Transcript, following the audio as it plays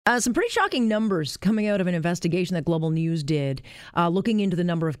Some pretty shocking numbers coming out of an investigation that Global News did, looking into the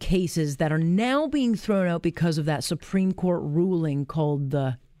number of cases that are now being thrown out because of that Supreme Court ruling called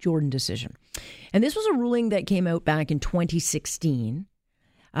the Jordan decision. And this was a ruling that came out back in 2016,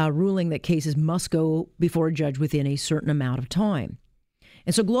 a ruling that cases must go before a judge within a certain amount of time.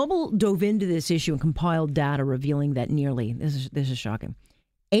 And so Global dove into this issue and compiled data revealing that nearly, this is shocking,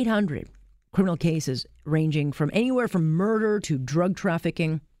 800 criminal cases ranging from anywhere from murder to drug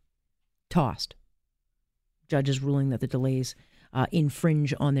trafficking tossed. Judges ruling that the delays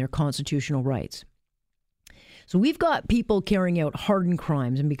infringe on their constitutional rights. So we've got people carrying out hardened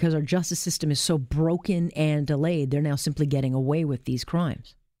crimes, and because our justice system is so broken and delayed, they're now simply getting away with these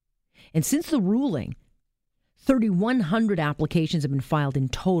crimes. And since the ruling, 3,100 applications have been filed in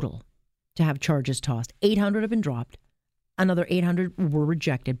total to have charges tossed. 800 have been dropped. Another 800 were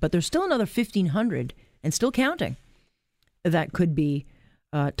rejected, but there's still another 1,500 and still counting that could be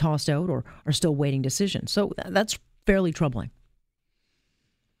tossed out or are still waiting decisions. So that's fairly troubling.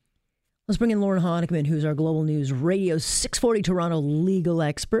 Let's bring in Lauren Honigman, who's our Global News Radio 640 Toronto legal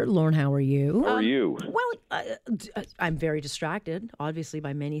expert. Lauren, how are you? How are you? I'm very distracted, obviously,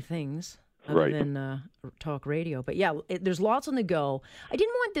 by many things other than talk radio. But yeah, there's lots on the go. I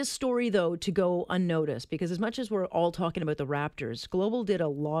didn't want this story, though, to go unnoticed because as much as we're all talking about the Raptors, Global did a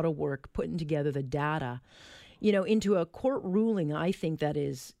lot of work putting together the data, into a court ruling. I think that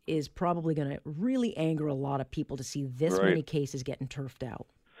is probably going to really anger a lot of people to see this many cases getting turfed out.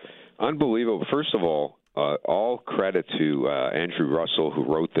 Unbelievable. First of all credit to Andrew Russell, who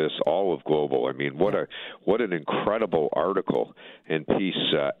wrote this, all of Global. I mean, what an incredible article and piece.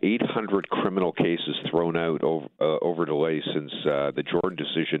 800 criminal cases thrown out over delay since the Jordan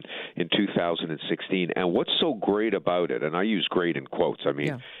decision in 2016. And what's so great about it, and I use great in quotes, I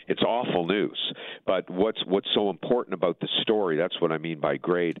mean, it's awful news. But what's so important about the story, that's what I mean by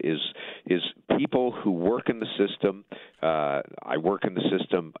great, is people who work in the system. I work in the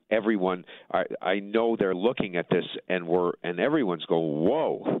system. Everyone, I know they're looking at this, and everyone's going,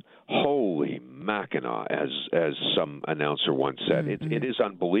 "Whoa, holy Mackinac," as some announcer once said. Mm-hmm. It is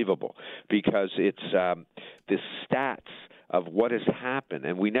unbelievable because it's the stats of what has happened,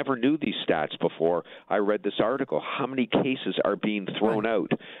 and we never knew these stats before I read this article. How many cases are being thrown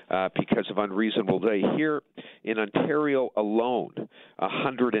out because of unreasonable delay? Here in Ontario alone,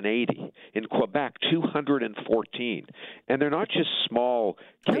 180. In Quebec, 214. And they're not just small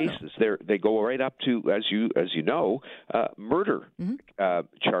cases. They go right up to, as you know, murder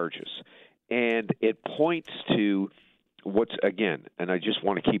charges. And it points to what's, again, and I just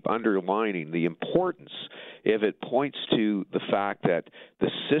want to keep underlining the importance, if it points to the fact that the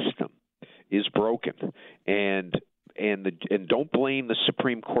system is broken, and don't blame the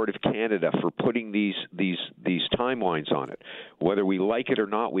Supreme Court of Canada for putting these timelines on it. Whether we like it or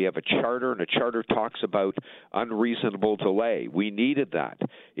not, we have a charter, and a charter talks about unreasonable delay. We needed that.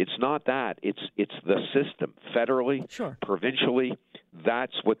 It's not that. It's the system, federally, provincially.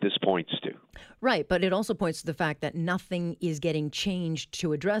 That's what this points to. Right, but it also points to the fact that nothing is getting changed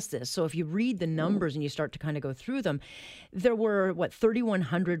to address this. So if you read the numbers and you start to kind of go through them, there were,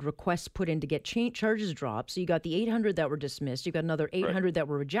 3,100 requests put in to get charges dropped. So you got the 800 that were dismissed. You got another 800 that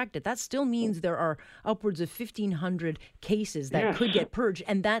were rejected. That still means there are upwards of 1,500 cases that could get purged,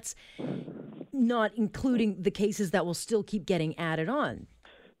 and that's not including the cases that will still keep getting added on.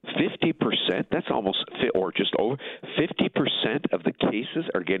 50%, that's almost, or just over 50% of the cases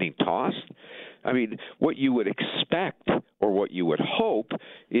are getting tossed. I mean, what you would expect or what you would hope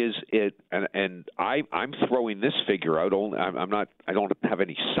is it, and I'm throwing this figure out. I don't have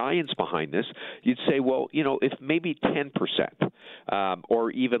any science behind this. You'd say, well, if maybe 10%,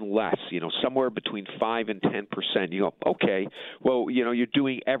 or even less, somewhere between 5 and 10%. You go, okay, well, you're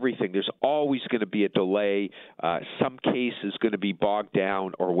doing everything. There's always going to be a delay. Some case is going to be bogged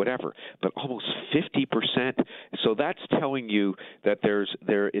down or whatever. But almost 50%. So that's telling you that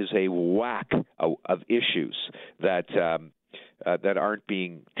there is a whack of issues that aren't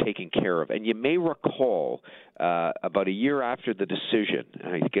being taken care of. And you may recall about a year after the decision,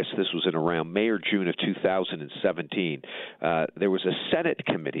 I guess this was in around May or June of 2017, there was a Senate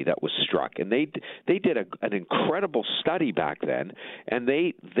committee that was struck, and they did an incredible study back then, and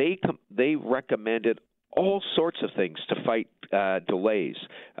they recommended all sorts of things to fight delays.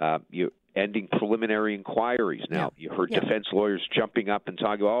 Ending preliminary inquiries. Now, you heard defense lawyers jumping up and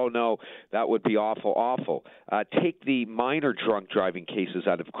talking, oh, no, that would be awful. Take the minor drunk driving cases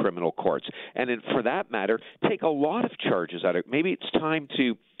out of criminal courts. And for that matter, take a lot of charges out of it. Maybe it's time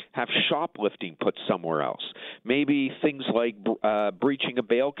to have shoplifting put somewhere else. Maybe things like breaching a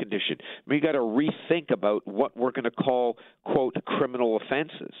bail condition. We got to rethink about what we're going to call, quote, criminal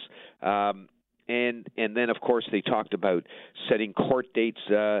offenses. And then, of course, they talked about setting court dates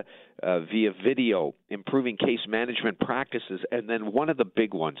via video, improving case management practices, and then one of the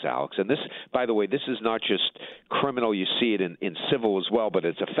big ones, Alex, and this, by the way, this is not just criminal. You see it in civil as well, but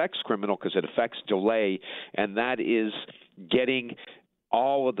it affects criminal because it affects delay, and that is getting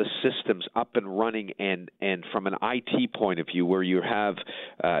all of the systems up and running, and from an IT point of view, where you have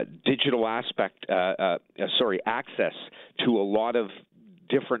digital access to a lot of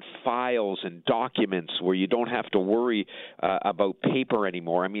different files and documents where you don't have to worry about paper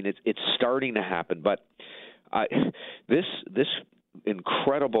anymore. I mean, it's starting to happen, but this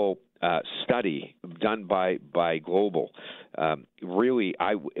incredible study done by Global, really,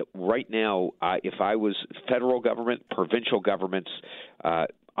 right now, if I was federal government, provincial governments,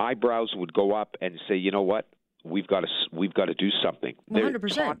 eyebrows would go up and say, you know what, we've got to do something.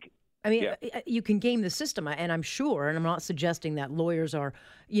 100%. I mean, you can game the system, and I'm sure, and I'm not suggesting that lawyers are,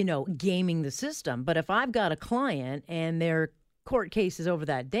 gaming the system. But if I've got a client and their court case is over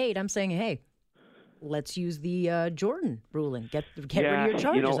that date, I'm saying, hey, let's use the Jordan ruling. Get rid of your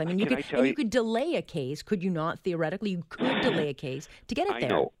charges. I mean, you could delay a case, could you not? Theoretically, you could delay a case to get it there.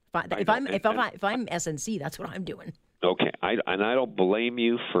 Know. If I'm SNC, that's what I'm doing. Okay, I don't blame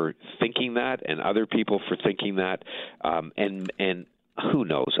you for thinking that, and other people for thinking that, and who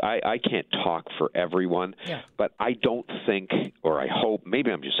knows? I can't talk for everyone, but I don't think, or I hope, maybe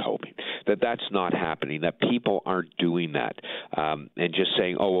I'm just hoping, that that's not happening, that people aren't doing that and just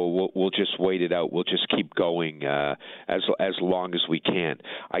saying, oh, well, we'll just wait it out. We'll just keep going as long as we can.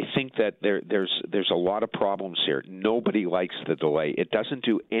 I think that there's a lot of problems here. Nobody likes the delay. It doesn't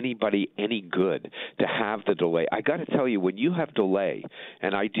do anybody any good to have the delay. I got to tell you, when you have delay,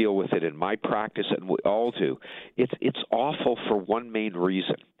 and I deal with it in my practice, and we all do, it's awful for one main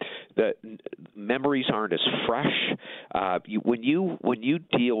reason. The memories aren't as fresh. When you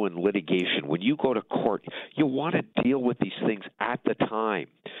deal in litigation, when you go to court, you want to deal with these things at the time.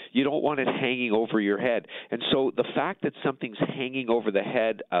 You don't want it hanging over your head. And so the fact that something's hanging over the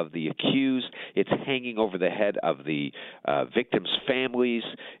head of the accused, it's hanging over the head of the victims' families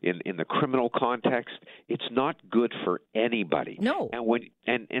in the criminal context, it's not good for anybody. No.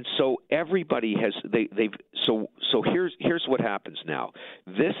 And so everybody has so here's what happens now.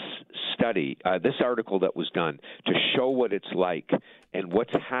 This study, this article that was done to show what it's like and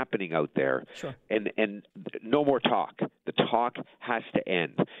what's happening out there, sure. and no more talk. The talk has to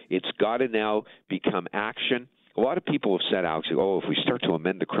end. It's got to now become action. A lot of people have said, Alex, if we start to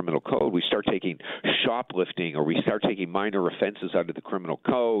amend the criminal code, we start taking shoplifting or we start taking minor offenses out of the criminal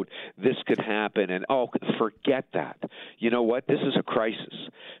code, this could happen. And, forget that. You know what? This is a crisis.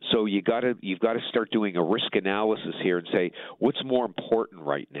 So you've got to start doing a risk analysis here and say, what's more important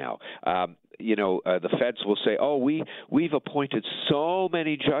right now? The feds will say, we've appointed so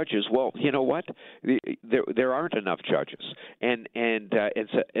many judges. Well, you know what? There aren't enough judges, and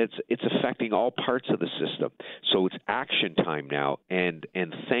it's affecting all parts of the system. So it's action time now, and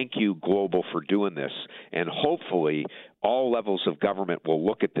thank you, Global, for doing this. And hopefully all levels of government will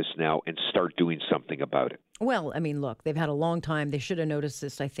look at this now and start doing something about it. Well, I mean, look, they've had a long time. They should have noticed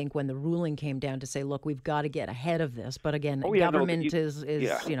this, I think, when the ruling came down to say, look, we've got to get ahead of this. But again, government is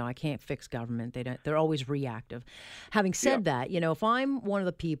I can't fix government. They're always reactive. Having said that, if I'm one of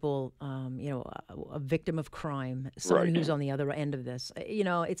the people, a victim of crime, someone who's on the other end of this,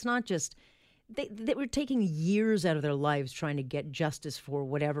 it's not just they were taking years out of their lives trying to get justice for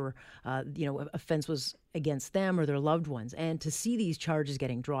whatever offense was against them or their loved ones, and to see these charges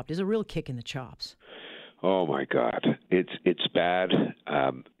getting dropped is a real kick in the chops. Oh my God, it's bad.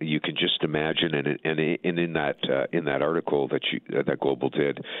 You can just imagine, and in that article that Global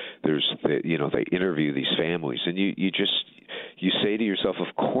did, they interview these families, and you say to yourself,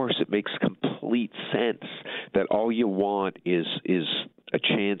 of course, it makes complete sense that all you want is a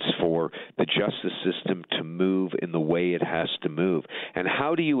chance for the justice system to move in the way it has to move. And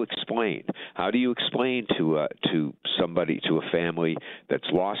how do you explain? How do you explain to somebody, to a family that's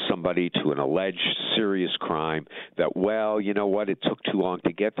lost somebody to an alleged serious crime that, well, you know what, it took too long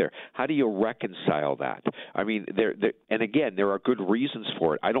to get there? How do you reconcile that? I mean, and again, there are good reasons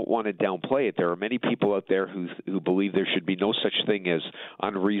for it. I don't want to downplay it. There are many people out there who believe there should be no such thing as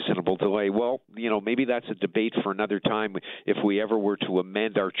unreasonable delay. Well, maybe that's a debate for another time if we ever were to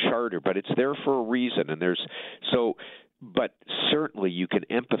amend our charter, but it's there for a reason. And but certainly you can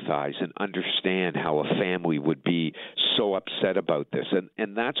empathize and understand how a family would be so upset about this.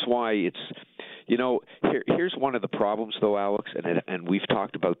 And that's why Here's one of the problems, though, Alex, and we've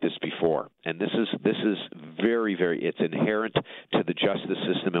talked about this before, and this is very, very, it's inherent to the justice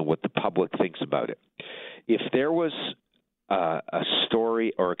system and what the public thinks about it. If there was a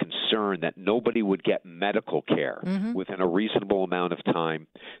story or a concern that nobody would get medical care within a reasonable amount of time,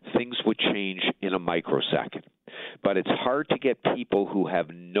 things would change in a microsecond. But it's hard to get people who have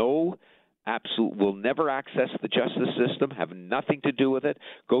will never access the justice system, have nothing to do with it,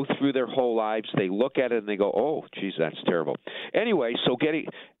 go through their whole lives, they look at it and they go, oh, geez, that's terrible. Anyway,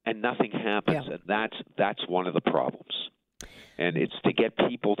 and nothing happens, and that's one of the problems. And it's to get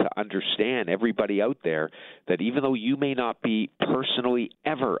people to understand, everybody out there, that even though you may not be personally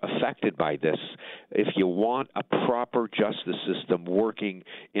ever affected by this, if you want a proper justice system working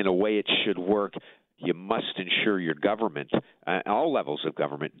in a way it should work, you must ensure your government, all levels of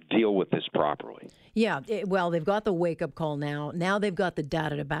government, deal with this properly. Yeah, well, they've got the wake-up call now. Now they've got the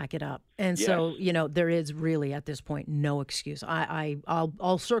data to back it up. And so, there is really, at this point, no excuse.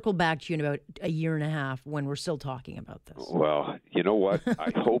 I'll circle back to you in about a year and a half when we're still talking about this. Well, you know what?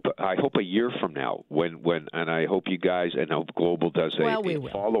 I hope a year from now, and I hope you guys, and I hope Global does a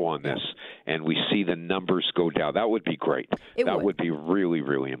follow on this, and we see the numbers go down. That would be great. That would be really,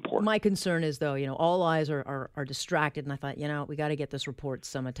 really important. My concern is, though, all eyes are distracted, and I thought, we got to get this report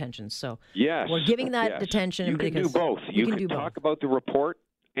some attention. So we're giving that attention. You can do both. You can talk about the report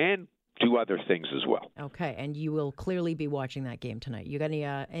and do other things as well. Okay, and you will clearly be watching that game tonight. You got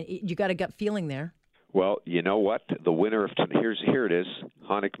you got a gut feeling there. Well, you know what? The winner of here it is,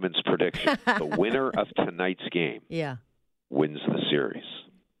 Honickman's prediction. The winner of tonight's game wins the series.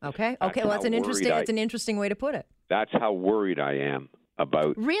 Okay. Well, that's an interesting way to put it. That's how worried I am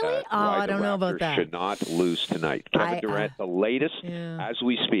about really? I don't know about that. Should not lose tonight. Kevin Durant, the latest as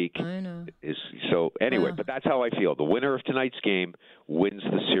we speak. I know. Anyway, but that's how I feel. The winner of tonight's game wins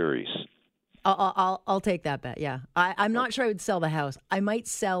the series. I'll take that bet. Yeah, I'm not sure I would sell the house. I might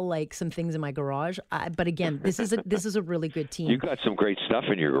sell some things in my garage. But again, this is a really good team. You got some great stuff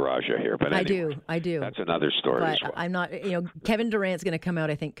in your garage out here. But anyway, I do. That's another story. But as well. I'm not. Kevin Durant's going to come out,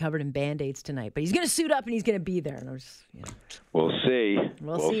 I think, covered in Band-Aids tonight. But he's going to suit up and he's going to be there. And we'll see.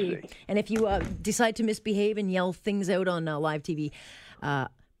 We'll see. And if you decide to misbehave and yell things out on live TV.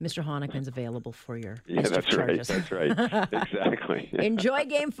 Mr. Honickman's available for your charges. That's right. Exactly. Enjoy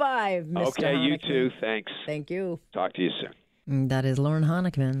Game 5, Mr. Okay, Honickman. you too. Thanks. Thank you. Talk to you soon. That is Lauren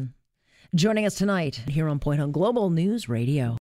Honickman joining us tonight here on Point on Global News Radio.